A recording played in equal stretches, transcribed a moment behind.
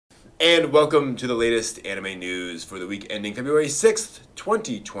And welcome to the latest anime news for the week ending February 6th,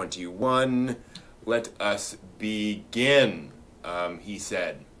 2021. Let us begin, he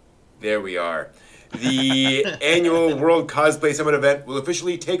said. There we are. The annual World Cosplay Summit event will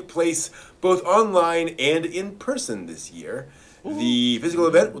officially take place both online and in person this year. The physical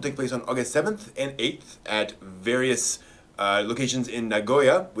event will take place on August 7th and 8th at various locations in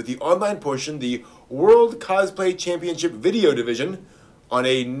Nagoya, with the online portion, the World Cosplay Championship Video Division, on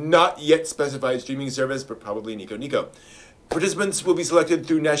a not yet specified streaming service, but probably Nico Nico. Participants will be selected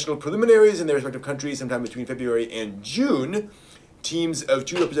through national preliminaries in their respective countries sometime between February and June. Teams of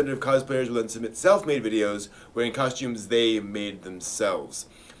 2 representative cosplayers will then submit self-made videos wearing costumes they made themselves.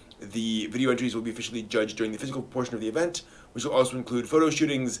 The video entries will be officially judged during the physical portion of the event, which will also include photo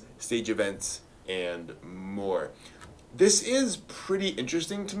shootings, stage events, and more. This is pretty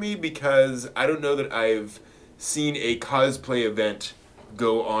interesting to me because I don't know that I've seen a cosplay event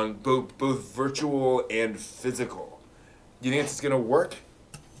go on both virtual and physical. Do you think it's going to work?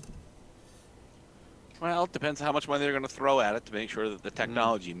 Well, it depends how much money they're going to throw at it to make sure that the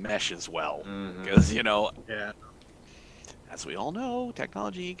technology meshes well. Because, as we all know,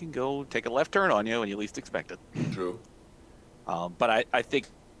 technology can go take a left turn on you when you least expect it. True. But I think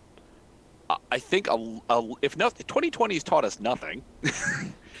if nothing, 2020 has taught us nothing.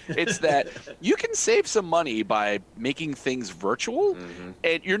 It's that you can save some money by making things virtual,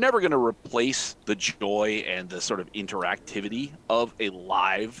 and you're never going to replace the joy and the sort of interactivity of a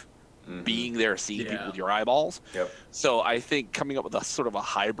live being there, seeing people with your eyeballs. Yep. So I think coming up with a sort of a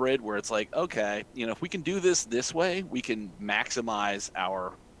hybrid where it's like, okay, if we can do this way, we can maximize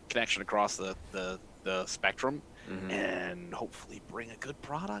our connection across the spectrum and hopefully bring a good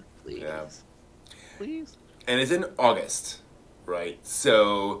product, please. Yeah. Please. And it's in August, right?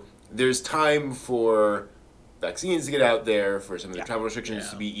 So there's time for vaccines to get out there, for some of the travel restrictions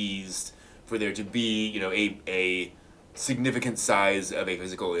to be eased, for there to be, a significant size of a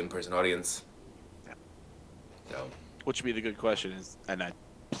physical in-person audience. Yeah. So, Which would be the good question is, and I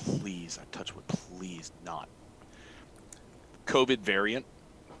touch wood, please not. COVID variant.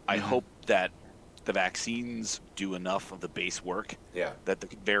 I hope that the vaccines do enough of the base work that the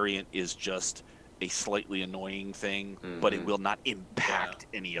variant is just a slightly annoying thing, but it will not impact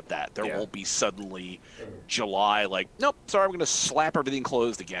any of that. There won't be suddenly July like, nope, sorry, I'm going to slap everything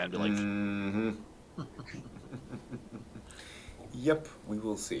closed again. Be like, Yep, we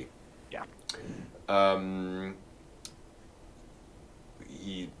will see. Yeah.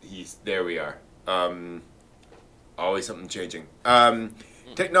 He's there. We are. Always something changing.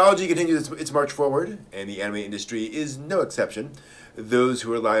 Technology continues its march forward, and the anime industry is no exception. Those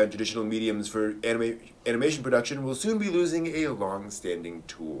who rely on traditional mediums for animation production will soon be losing a long-standing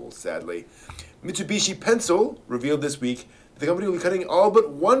tool, sadly. Mitsubishi Pencil revealed this week that the company will be cutting all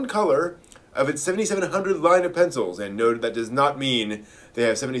but one color of its 7700 line of pencils, and noted that does not mean they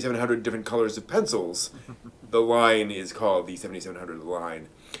have 7700 different colors of pencils. The line is called the 7700 line,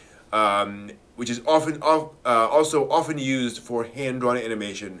 which is also often used for hand-drawn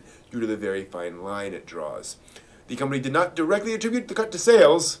animation due to the very fine line it draws. The company did not directly attribute the cut to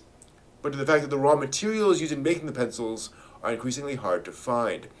sales, but to the fact that the raw materials used in making the pencils are increasingly hard to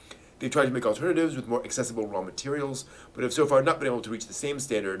find. They've tried to make alternatives with more accessible raw materials, but have so far not been able to reach the same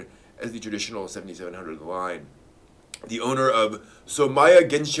standard as the traditional 7700 line. The owner of Somaya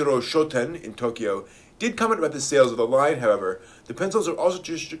Genshiro Shoten in Tokyo did comment about the sales of the line. However, the pencils are also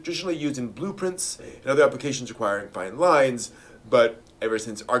traditionally used in blueprints and other applications requiring fine lines, but ever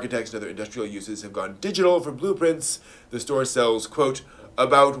since architects and other industrial uses have gone digital for blueprints, the store sells, quote,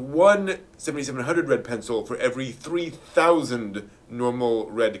 about one 7700 red pencil for every 3,000 normal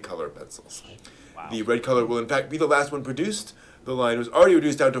red color pencils. Wow. The red color will in fact be the last one produced. The line was already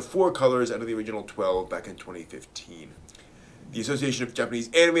reduced down to 4 colors out of the original 12 back in 2015. The Association of Japanese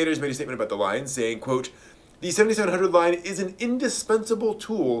Animators made a statement about the line, saying, quote, the 7700 line is an indispensable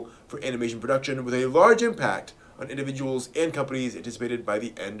tool for animation production with a large impact on individuals and companies anticipated by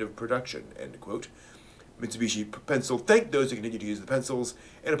the end of production, end quote. Mitsubishi Pencil thanked those who continue to use the pencils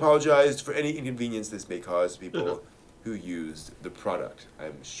and apologized for any inconvenience this may cause people who used the product.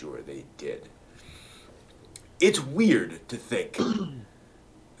 I'm sure they did. It's weird to think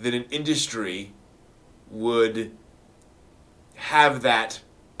that an industry would have that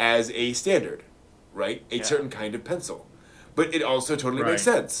as a standard, right? A certain kind of pencil. But it also totally makes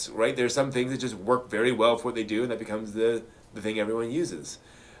sense, right? There's some things that just work very well for what they do, and that becomes the thing everyone uses.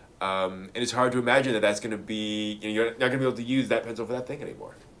 And it's hard to imagine that that's going to be, you're not going to be able to use that pencil for that thing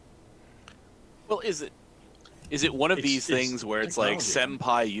anymore. Well, is it? Is it one of these it's things where it's like technology.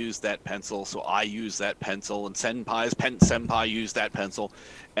 senpai used that pencil, so I use that pencil, and senpai used that pencil,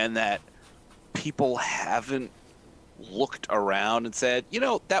 and that people haven't looked around and said,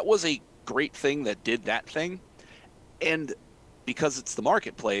 that was a great thing that did that thing, and because it's the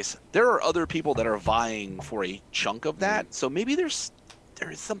marketplace, there are other people that are vying for a chunk of that. So maybe there is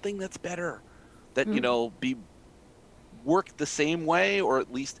something that's better, that be work the same way, or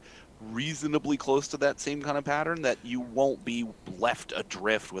at least reasonably close to that same kind of pattern, that you won't be left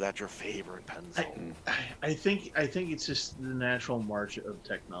adrift without your favorite pencil. I think it's just the natural march of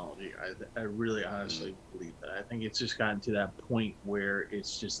technology. I really honestly believe that. I think it's just gotten to that point where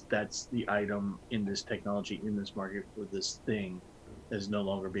it's just that's the item in this technology, in this market, for this thing is no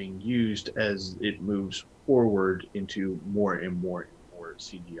longer being used as it moves forward into more and more and more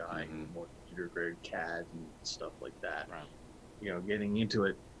CGI and more computer grade CAD and stuff like that. Right. Getting into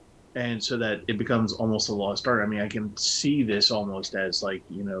it. And so that it becomes almost a lost art. I mean, I can see this almost as like,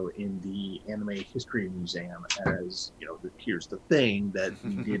 in the Anime History Museum as, here's the thing that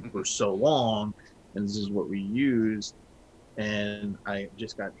we did for so long, and this is what we used. And I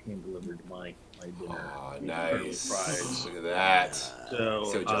just got hand-delivered my dinner. Oh, nice. Fries. Look at that.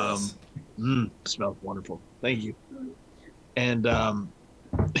 So jealous. Smells wonderful. Thank you. And,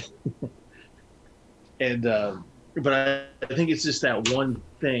 but I think it's just that one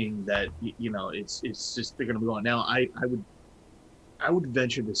thing that it's just they're going to be going. Now I would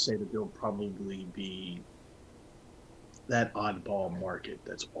venture to say that there'll probably be that oddball market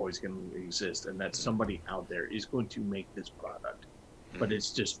that's always going to exist, and that somebody out there is going to make this product, but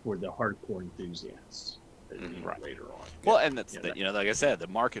it's just for the hardcore enthusiasts. Right. Later on. Well, and that's like I said, the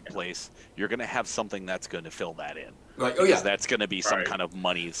marketplace. You're going to have something that's going to fill that in. Like, because that's going to be some kind of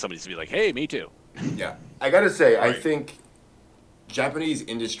money. Somebody's going to be like, "Hey, me too." Yeah, I gotta say, I think Japanese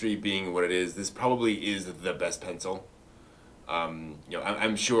industry being what it is, this probably is the best pencil.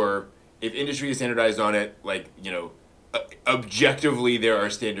 I'm sure if industry is standardized on it, objectively there are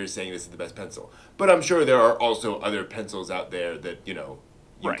standards saying this is the best pencil. But I'm sure there are also other pencils out there that you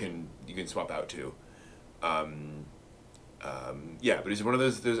can swap out to. But it's one of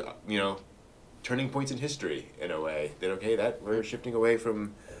those turning points in history in a way that we're shifting away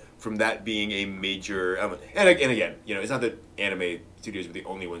from that being a major element. And again, it's not that anime studios were the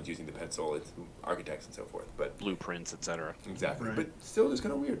only ones using the pencil. It's architects and so forth, but blueprints, etc. Exactly, right. But still, it's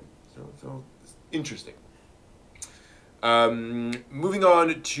kind of weird. So it's interesting. Moving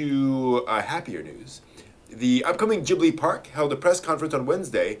on to happier news. The upcoming Ghibli Park held a press conference on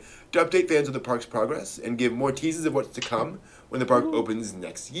Wednesday to update fans of the park's progress and give more teases of what's to come when the park opens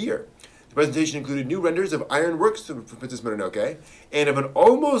next year. The presentation included new renders of ironworks from Princess Mononoke and of an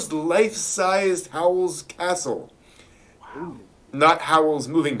almost life-sized Howl's Castle. Wow. Not Howl's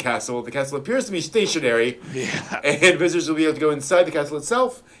moving castle. The castle appears to be stationary, and visitors will be able to go inside the castle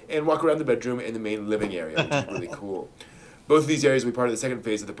itself and walk around the bedroom and the main living area, which is really cool. Both of these areas will be part of the second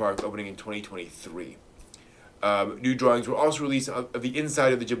phase of the park, opening in 2023. New drawings were also released of the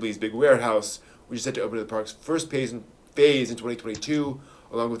inside of the Ghibli's big warehouse, which is set to open in the park's first phase in 2022,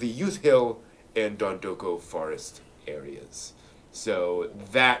 along with the Youth Hill and Dondoko Forest areas. So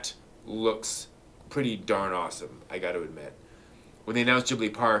that looks pretty darn awesome, I got to admit. When they announced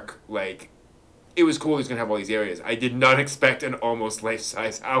Ghibli Park, it was cool. He's going to have all these areas. I did not expect an almost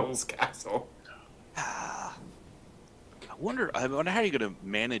life-size Howl's Castle. I wonder how you're going to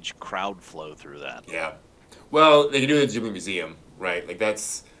manage crowd flow through that. Yeah. Well, they can do it at the Ghibli Museum, right?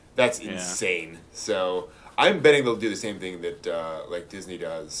 That's insane. So I'm betting they'll do the same thing that Disney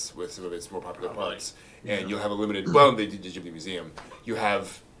does with some of its more popular parks. And you'll have a limited... Well, they did the Ghibli Museum. You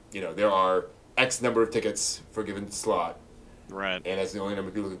have, there are X number of tickets for a given slot. Right. And that's the only number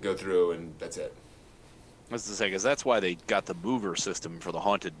of people who can go through, and that's it. I was to say, because that's why they got the mover system for the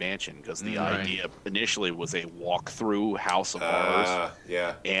Haunted Mansion, because the idea initially was a walk-through House of Horrors.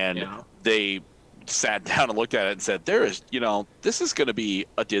 Yeah. And they sat down and looked at it and said, this is going to be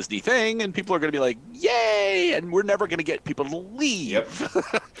a Disney thing, and people are going to be like, yay, and we're never going to get people to leave. Yep.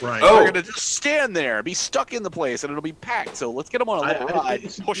 Right. They're going to just stand there, be stuck in the place, and it'll be packed, so let's get them on a little ride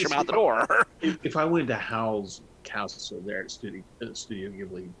and push them out the door. If I went to Howl's Castle there at Studio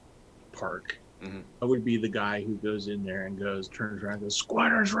Ghibli Park, I would be the guy who goes in there and turns around and goes,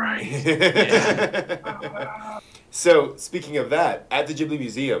 Squatter's right. So, speaking of that, at the Ghibli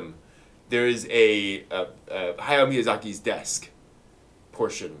Museum, there is a Hayao Miyazaki's desk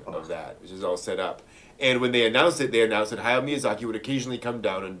portion of that, which is all set up. And when they announced it, they announced that Hayao Miyazaki would occasionally come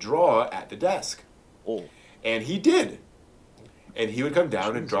down and draw at the desk. Oh. And he did. And he would come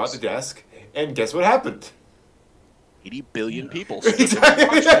down and draw at the desk, and guess what happened? 80 billion people stood there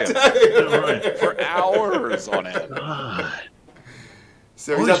and watched him for hours on end. God.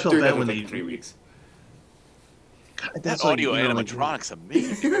 So I he's always up felt doing bad that when for like they- 3 weeks. God, That like, audio you know, like- animatronic's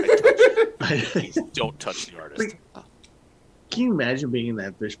amazing. Please don't touch the artist. Can you imagine being in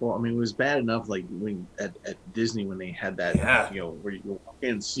that fishbowl? I mean, it was bad enough, like when at Disney when they had that, you know, where you walk in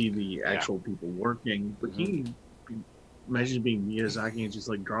and see the actual people working. But can you imagine being Miyazaki and just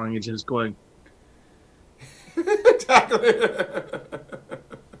like drawing it, just going, Exactly.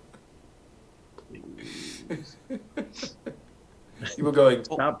 please You were going.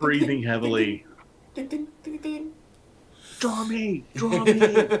 stop breathing heavily. Ding, ding, ding, ding. Draw me, draw me.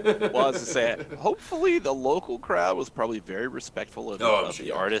 Well, as I say, hopefully the local crowd was probably very respectful of, of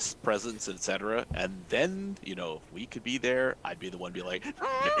the artist's presence, etc. And then, you know, if we could be there, I'd be the one to be like, hey,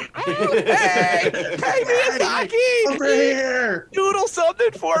 Miyazaki! Over here! Doodle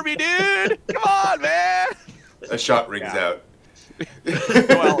something for me, dude! Come on, man! A shot rings out.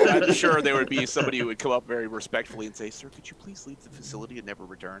 Well, I'm sure there would be somebody who would come up very respectfully and say, "Sir, could you please leave the facility and never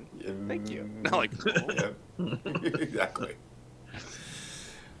return?" Thank you. Like, yeah. Exactly.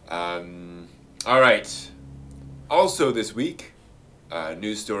 All right. Also this week,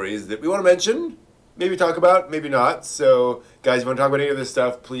 news stories that we want to mention, maybe talk about, maybe not. So, guys, if you want to talk about any of this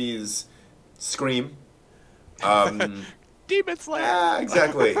stuff, please scream. Demon Slayer. Yeah,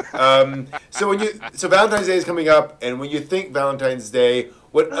 exactly. So Valentine's Day is coming up, and when you think Valentine's Day,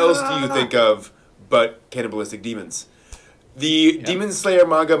 what else do you think of but cannibalistic demons? The Demon Slayer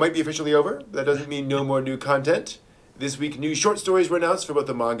manga might be officially over. That doesn't mean no more new content. This week, new short stories were announced for both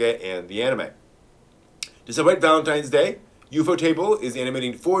the manga and the anime. To celebrate Valentine's Day, UFO Table is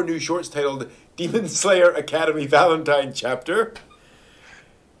animating 4 new shorts titled Demon Slayer Academy Valentine Chapter.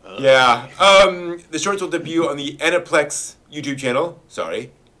 Yeah. The shorts will debut on the Aniplex YouTube channel.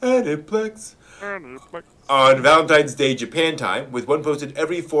 Sorry. Aniplex. On Valentine's Day Japan time, with one posted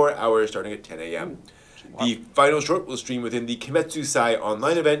every 4 hours starting at 10 a.m. The final short will stream within the Kimetsu Sai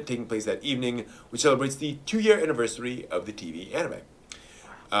online event taking place that evening, which celebrates the 2-year anniversary of the TV anime.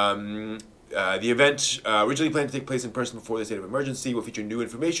 The event, originally planned to take place in person before the state of emergency, will feature new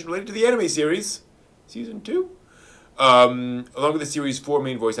information related to the anime series, Season 2. Along with the series' 4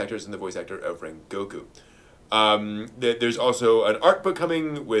 main voice actors and the voice actor of Rengoku. There's also an art book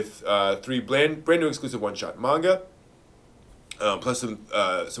coming with 3 brand new exclusive one-shot manga, plus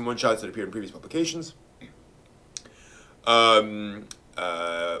some one-shots that appeared in previous publications. Now,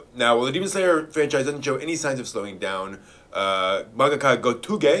 while the Demon Slayer franchise doesn't show any signs of slowing down, mangaka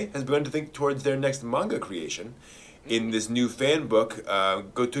Gotuge has begun to think towards their next manga creation. In this new fan book,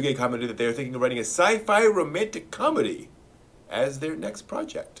 Gotuge commented that they are thinking of writing a sci-fi romantic comedy as their next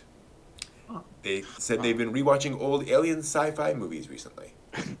project. They said they've been rewatching old alien sci-fi movies recently.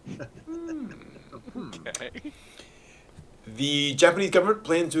 Okay. The Japanese government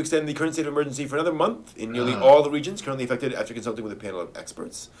plans to extend the current state of emergency for another month in nearly all the regions currently affected after consulting with a panel of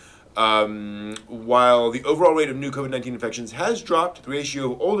experts. While the overall rate of new COVID-19 infections has dropped, the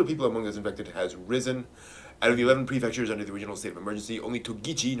ratio of older people among those infected has risen. Out of the 11 prefectures under the regional state of emergency, only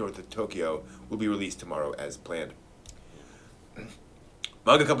Togichi, north of Tokyo, will be released tomorrow as planned.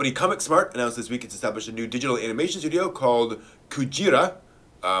 Manga company Comic Smart announced this week it's established a new digital animation studio called Kujira,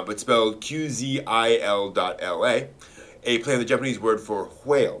 but spelled QZIL.LA, a play on the Japanese word for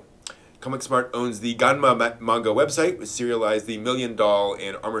whale. Comic Smart owns the Ganma manga website, which serialized the Million Doll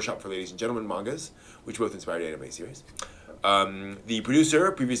and Armor Shop for Ladies and Gentlemen mangas, which both inspired anime series. The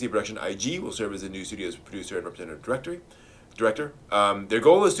producer, previously production IG, will serve as the new studio's producer and representative director. Their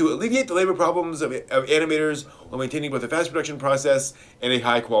goal is to alleviate the labor problems of animators while maintaining both a fast production process and a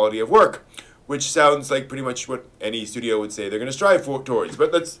high quality of work, which sounds like pretty much what any studio would say they're going to strive towards,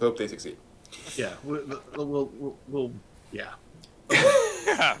 but let's hope they succeed. Yeah, we'll yeah.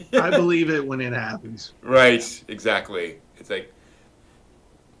 I believe it when it happens. Right, exactly. It's like,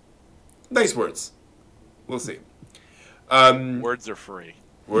 nice words. We'll see. Words are free.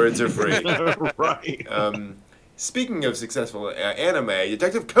 Words are free. Right. Speaking of successful anime,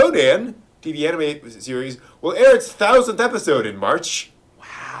 Detective Conan TV anime series will air its 1000th episode in March.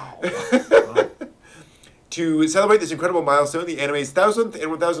 Wow. To celebrate this incredible milestone, the anime's 1000th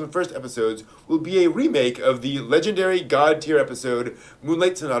and 1001st episodes will be a remake of the legendary god-tier episode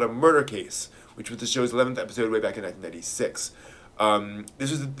Moonlight Sonata Murder Case, which was the show's 11th episode way back in 1996.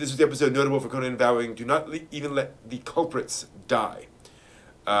 This was the episode notable for Conan vowing to not even let the culprits die.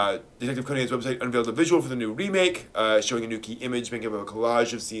 Detective Conan's website unveiled a visual for the new remake, showing a new key image, making up a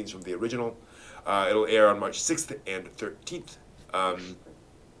collage of scenes from the original. It'll air on March 6th and 13th.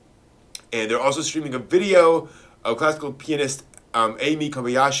 And they're also streaming a video of classical pianist Amy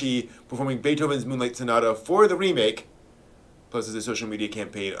Kobayashi performing Beethoven's Moonlight Sonata for the remake Plus, there's a social media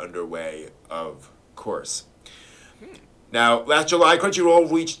campaign underway, of course. Now, last July,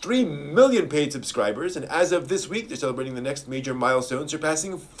 Crunchyroll reached 3 million paid subscribers, and as of this week, they're celebrating the next major milestone,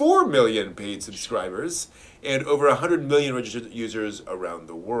 surpassing 4 million paid subscribers and over 100 million registered users around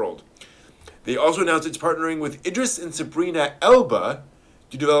the world. They also announced it's partnering with Idris and Sabrina Elba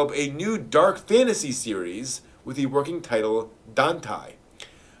to develop a new dark fantasy series with the working title Dantai.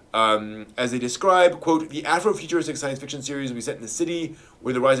 As they describe, quote, the Afrofuturistic science fiction series will be set in a city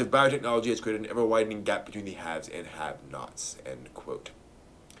where the rise of biotechnology has created an ever-widening gap between the haves and have-nots, end quote.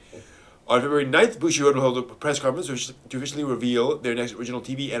 On February 9th, Bushiroad will hold a press conference to officially reveal their next original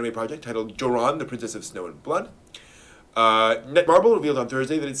TV anime project titled Joran, the Princess of Snow and Blood. Netmarble revealed on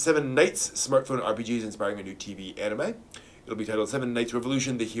Thursday that its 7 Nights smartphone RPG is inspiring a new TV anime. It'll be titled 7 Nights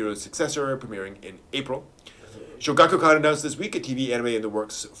Revolution, the Hero's Successor, premiering in April. Shogakukan announced this week a TV anime in the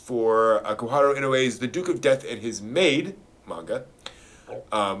works for Koharu Inoue's The Duke of Death and His Maid manga,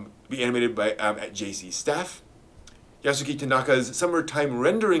 be animated by at JC Staff. Yasuki Tanaka's Summertime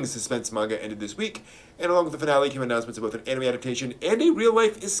Rendering suspense manga ended this week, and along with the finale came announcements of both an anime adaptation and a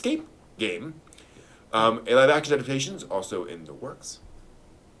real-life escape game. A live-action adaptation is also in the works.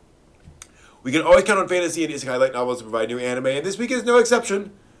 We can always count on fantasy and isekai light novels to provide new anime, and this week is no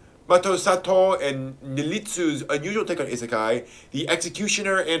exception. Mato Sato and Nilitsu's unusual take on isekai, The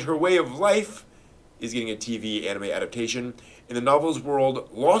Executioner and Her Way of Life, is getting a TV anime adaptation. In the novel's world,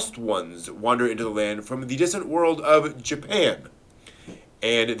 lost ones wander into the land from the distant world of Japan.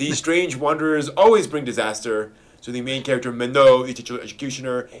 And these strange wanderers always bring disaster, so the main character, Meno, the titular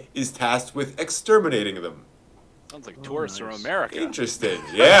executioner, is tasked with exterminating them. Sounds like tourists from America. Interesting,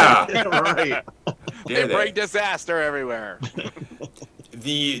 yeah. Right. They bring disaster everywhere.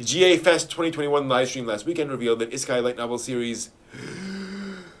 The GA Fest 2021 livestream last weekend revealed that isekai light novel series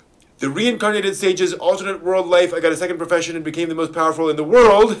The Reincarnated Sage's Alternate World Life, I Got a Second Profession and Became the Most Powerful in the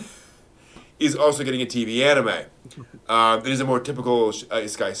World is also getting a TV anime. It is a more typical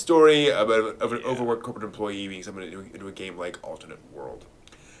isekai story of an overworked corporate employee being summoned into a game like Alternate World.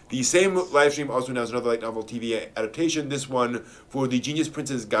 The same livestream also announced another light novel TV adaptation, this one for The Genius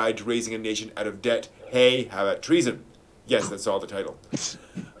Prince's Guide to Raising a Nation Out of Debt. Hey, how about treason? Yes, that's all the title.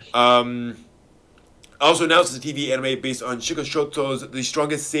 Also announced as a TV anime based on Shikoshoto's The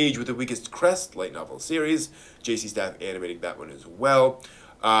Strongest Sage with the Weakest Crest light novel series. JC Staff animating that one as well.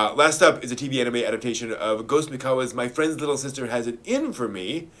 Last up is a TV anime adaptation of Ghost Mikawa's My Friend's Little Sister Has It In For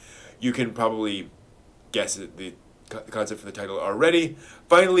Me. You can probably guess the concept for the title already.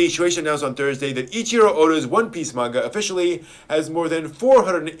 Finally, Shueisha announced on Thursday that Ichiro Oda's One Piece manga officially has more than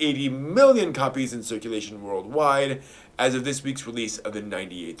 480 million copies in circulation worldwide as of this week's release of the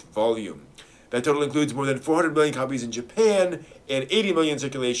 98th volume. That total includes more than 400 million copies in Japan and 80 million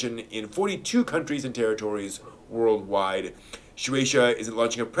circulation in 42 countries and territories worldwide. Shueisha is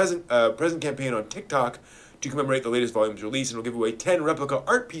launching a present campaign on TikTok to commemorate the latest volume's release, and will give away 10 replica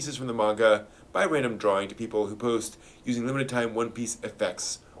art pieces from the manga by random drawing to people who post using limited time One Piece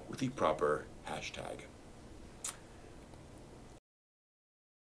effects with the proper hashtag.